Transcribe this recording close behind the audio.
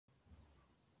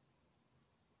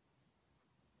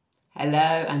Hello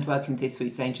and welcome to this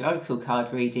week's Angel Oracle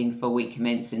card reading for week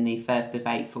commencing the 1st of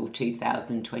April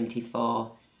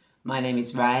 2024. My name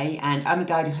is Ray and I'm a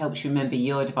guide who helps you remember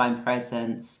your divine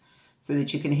presence so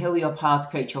that you can heal your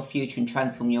path, create your future and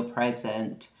transform your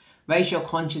present. Raise your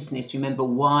consciousness, remember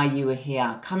why you are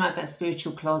here. Come out that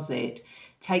spiritual closet.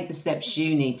 Take the steps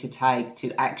you need to take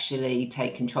to actually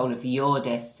take control of your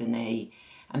destiny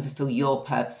and fulfill your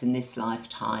purpose in this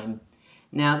lifetime.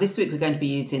 Now, this week we're going to be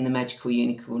using the Magical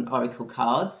Unicorn Oracle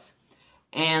cards.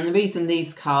 And the reason we're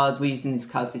using these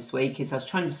cards this week is I was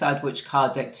trying to decide which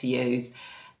card deck to use.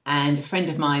 And a friend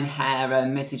of mine had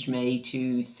messaged me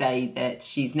to say that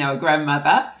she's now a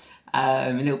grandmother.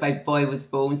 A little baby boy was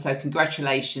born. So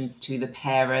congratulations to the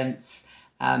parents.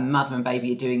 Mother and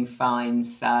baby are doing fine.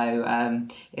 So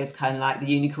it's kind of like the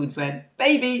unicorns went,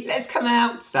 baby, let's come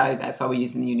out. So that's why we're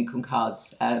using the unicorn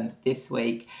cards this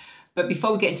week. But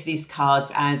before we get into these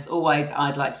cards, as always,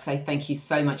 I'd like to say thank you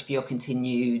so much for your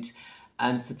continued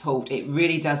support. It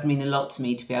really does mean a lot to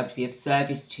me to be able to be of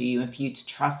service to you and for you to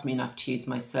trust me enough to use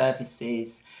my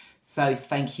services. So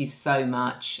thank you so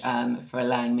much for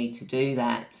allowing me to do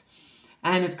that.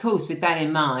 And of course, with that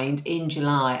in mind, in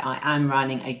July, I am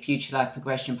running a Future Life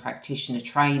Progression Practitioner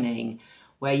training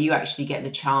where you actually get the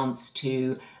chance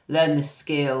to learn the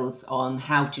skills on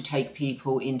how to take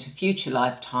people into future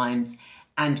lifetimes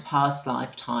and past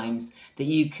lifetimes that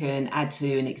you can add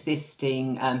to an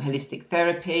existing holistic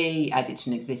therapy, add it to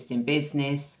an existing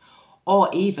business, or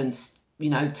even,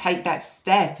 take that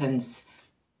step and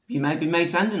you may be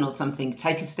made redundant or something,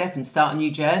 take a step and start a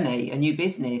new journey, a new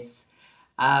business.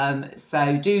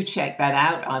 So do check that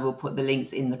out. I will put the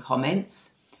links in the comments.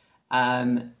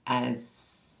 So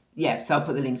I'll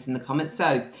put the links in the comments.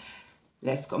 So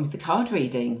let's go on with the card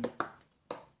reading.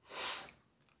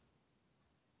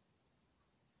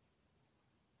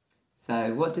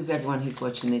 So what does everyone who's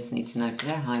watching this need to know for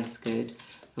their highest good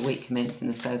for week commencing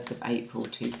the 1st of April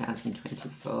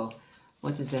 2024?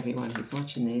 What does everyone who's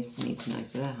watching this need to know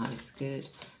for their highest good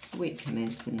for week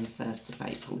commencing the 1st of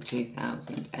April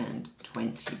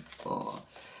 2024?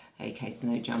 Okay, so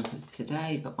no jumpers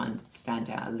today, but one that stand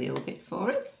out a little bit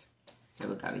for us. So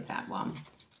we'll go with that one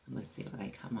and we'll see what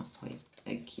they come up with.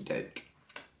 Okie doke.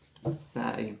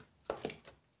 So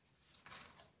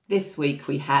this week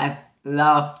we have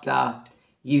laughter.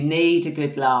 You need a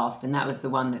good laugh, and that was the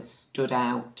one that stood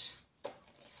out.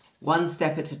 One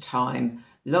step at a time.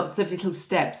 Lots of little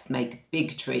steps make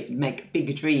big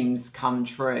dreams come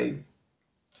true.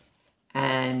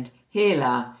 And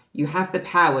healer, you have the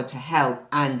power to help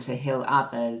and to heal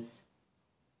others.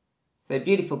 So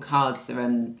beautiful cards that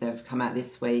have come out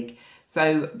this week.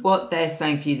 So what they're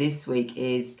saying for you this week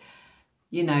is,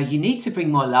 you need to bring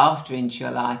more laughter into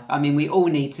your life. I mean, we all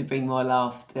need to bring more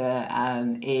laughter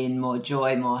in, more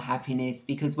joy, more happiness,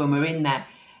 because when we're in that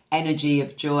energy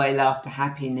of joy, laughter,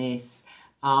 happiness,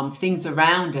 things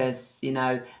around us,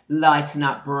 lighten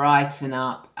up, brighten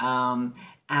up,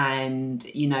 and,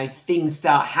 things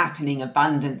start happening,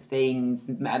 abundant things,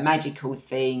 magical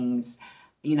things,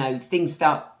 things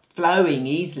start flowing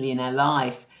easily in our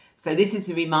life. So this is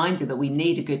a reminder that we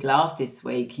need a good laugh this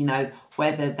week,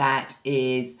 whether that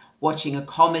is watching a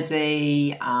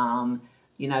comedy,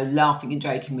 laughing and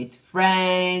joking with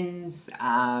friends,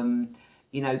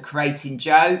 creating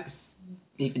jokes,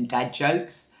 even dad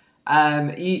jokes.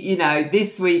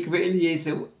 This week really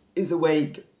is a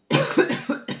week,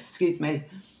 excuse me,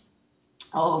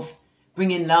 of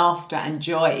bringing laughter and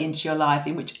joy into your life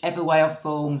in whichever way or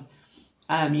form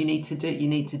you need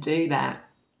to do that.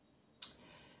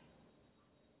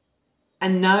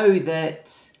 And know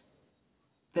that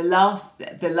the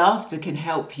laughter can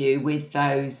help you with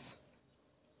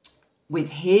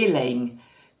healing.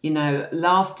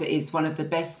 Laughter is one of the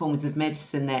best forms of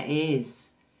medicine there is.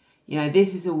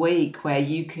 This is a week where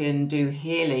you can do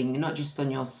healing, not just on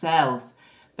yourself,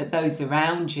 but those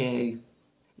around you.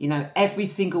 Every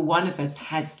single one of us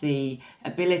has the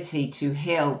ability to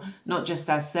heal, not just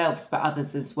ourselves, but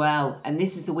others as well. And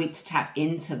this is a week to tap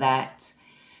into that.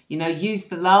 Use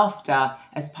the laughter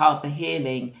as part of the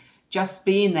healing. Just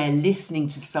being there, listening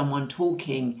to someone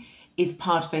talking is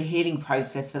part of a healing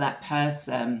process for that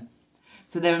person.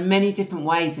 So there are many different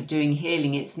ways of doing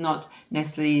healing. It's not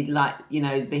necessarily like,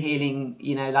 the healing,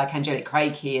 like Angelic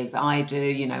Reiki as I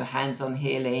do, hands-on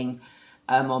healing,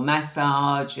 or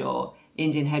massage or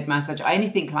Indian head massage, or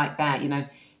anything like that.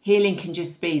 Healing can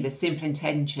just be the simple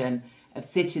intention of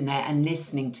sitting there and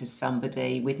listening to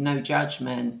somebody with no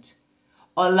judgment,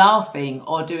 or laughing,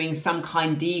 or doing some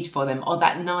kind deed for them, or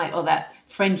that night, or that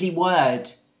friendly word.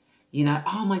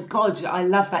 Oh my God, I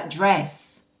love that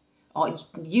dress. Oh,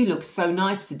 you look so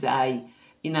nice today.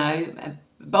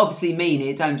 but obviously mean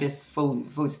it. Don't just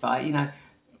falsify it, you know.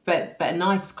 But a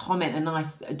nice comment,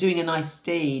 doing a nice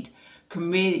deed can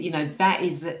really, you know, that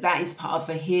is part of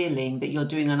the healing that you're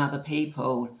doing on other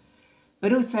people.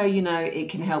 But also, you know, it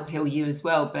can help heal you as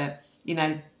well. But, you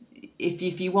know,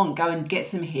 if you want, go and get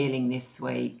some healing this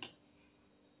week.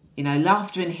 You know,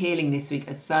 laughter and healing this week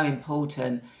are so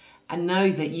important. And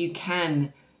know that you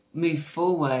can move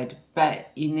forward,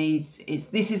 but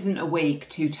this isn't a week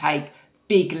to take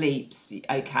big leaps,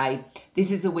 okay?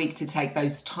 This is a week to take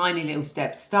those tiny little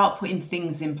steps. Start putting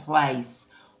things in place,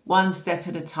 one step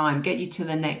at a time. Get you to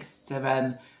the next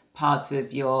part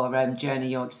of your journey,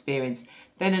 your experience.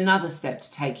 Then another step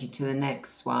to take you to the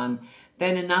next one.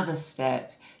 Then another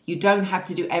step. You don't have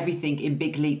to do everything in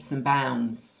big leaps and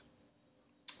bounds.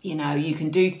 You know, you can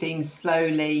do things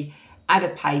slowly, at a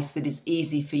pace that is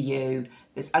easy for you,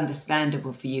 that's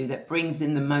understandable for you, that brings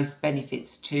in the most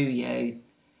benefits to you.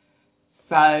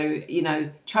 So, you know,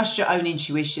 trust your own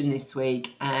intuition this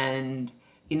week. And,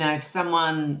 you know, if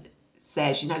someone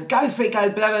says, you know, go for it, go,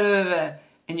 blah, blah, blah, blah,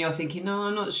 and you're thinking, no,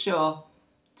 I'm not sure,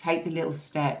 take the little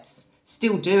steps.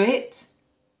 Still do it,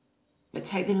 but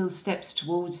take the little steps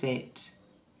towards it.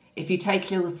 If you take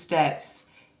little steps,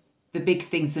 the big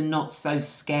things are not so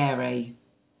scary.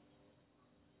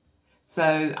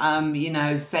 So, you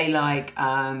know, say like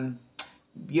I'm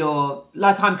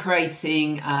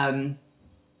creating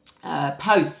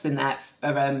posts and that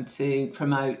to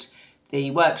promote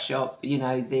the workshop, you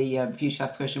know, the Future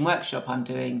Life Progression workshop I'm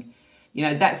doing. You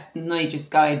know, that's me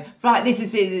just going, right, this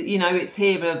is it, you know, it's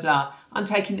here, blah, blah. I'm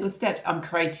taking little steps. I'm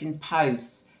creating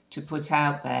posts to put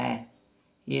out there.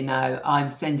 You know, I'm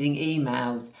sending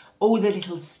emails, all the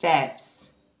little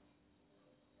steps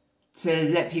to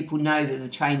let people know that the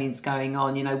training's going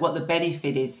on, you know, what the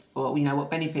benefit is for, you know,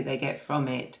 what benefit they get from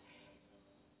it.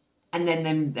 And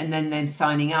then them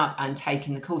signing up and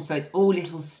taking the course. So it's all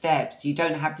little steps. You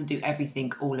don't have to do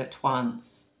everything all at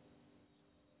once.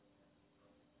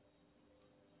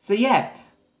 So yeah,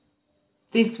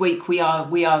 this week we are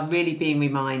really being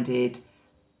reminded,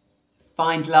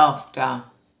 find laughter.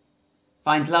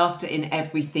 Find laughter in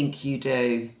everything you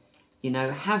do. You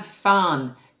know, have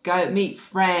fun. Go meet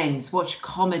friends, watch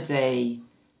comedy.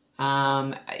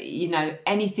 You know,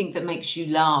 anything that makes you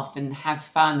laugh and have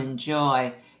fun and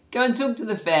joy. Go and talk to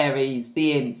the fairies,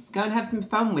 the imps. Go and have some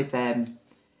fun with them.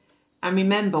 And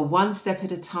remember, one step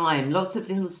at a time. Lots of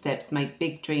little steps make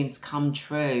big dreams come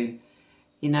true.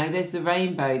 You know, there's the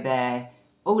rainbow there.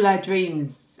 All our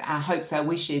dreams, our hopes, our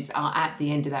wishes are at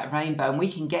the end of that rainbow. And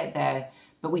we can get there,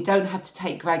 but we don't have to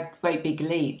take great big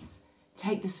leaps.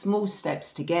 Take the small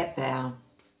steps to get there.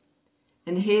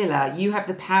 And healer, you have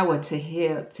the power to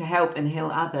heal, to help and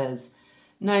heal others.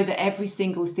 Know that every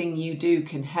single thing you do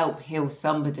can help heal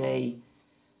somebody.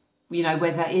 You know,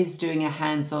 whether it is doing a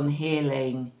hands-on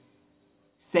healing,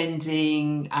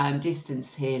 sending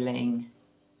distance healing,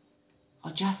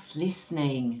 or just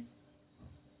listening.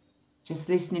 Just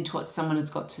listening to what someone has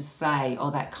got to say,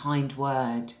 or that kind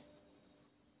word.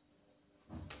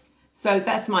 So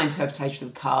that's my interpretation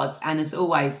of the cards. And as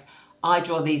always, I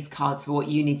draw these cards for what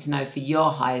you need to know for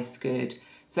your highest good.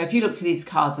 So if you look to these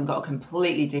cards and got a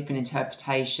completely different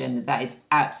interpretation, that is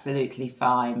absolutely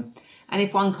fine. And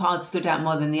if one card stood out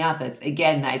more than the others,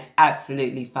 again, that is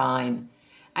absolutely fine.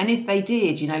 And if they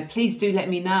did, you know, please do let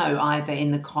me know either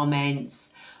in the comments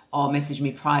or message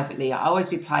me privately. I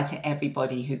always reply to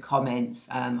everybody who comments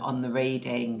on the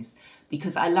readings,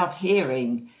 because I love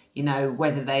hearing, you know,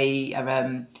 whether they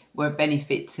are, were of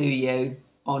benefit to you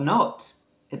or not,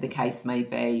 as the case may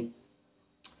be.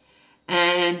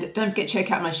 And don't forget to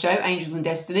check out my show, Angels and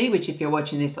Destiny, which if you're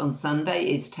watching this on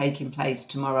Sunday is taking place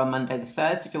tomorrow, Monday the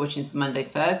 1st. If you're watching this Monday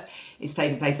 1st, it's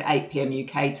taking place at 8 p.m.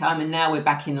 UK time. And now we're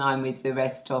back in line with the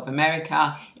rest of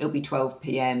America. It'll be 12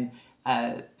 p.m.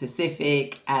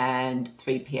 Pacific and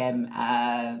 3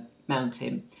 p.m.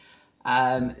 Mountain.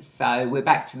 So we're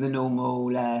back to the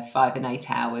normal 5 and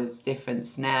 8 hours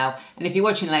difference now. And if you're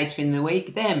watching later in the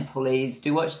week, then please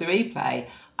do watch the replay.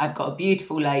 I've got a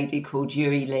beautiful lady called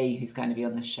Yuri Lee who's going to be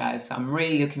on the show. So I'm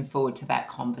really looking forward to that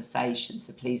conversation.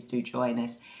 So please do join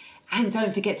us. And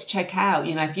don't forget to check out,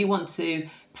 you know, if you want to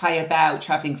play about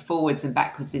traveling forwards and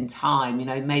backwards in time, you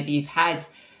know, maybe you've had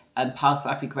past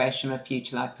life regression or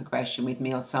future life progression with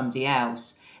me or somebody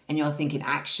else, and you're thinking,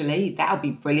 actually, that would be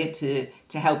brilliant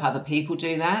to help other people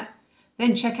do that,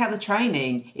 then check out the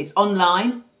training. It's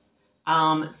online,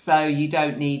 so you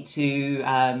don't need to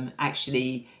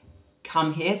actually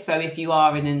come here. So if you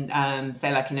are in,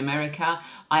 say like in America,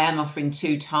 I am offering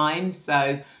 2 times.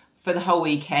 So for the whole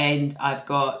weekend, I've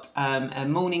got a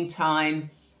morning time,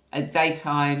 a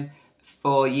daytime,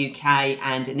 for UK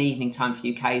and an evening time for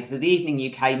UK. So the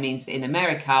evening UK means that in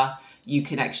America you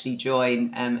can actually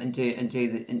join and do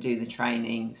the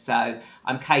training. So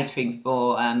I'm catering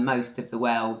for most of the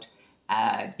world.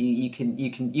 You can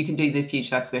do the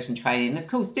future life progression training, and of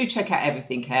course do check out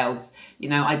everything else. You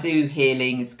know, I do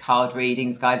healings, card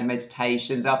readings, guided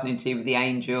meditations, afternoon tea with the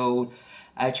angel,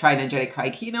 train angelic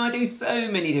reiki. You know, I do so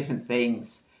many different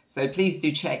things. So please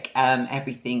do check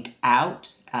everything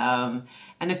out.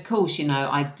 And of course, you know,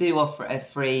 I do offer a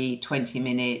free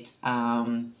 20-minute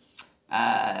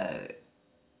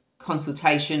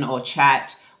consultation or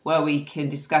chat where we can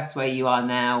discuss where you are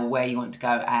now, where you want to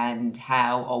go, and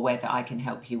how or whether I can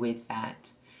help you with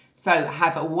that. So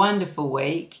have a wonderful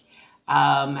week.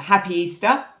 Happy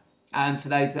Easter for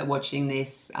those that are watching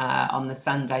this on the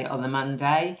Sunday or the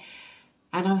Monday.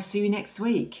 And I'll see you next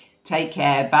week. Take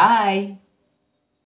care. Bye.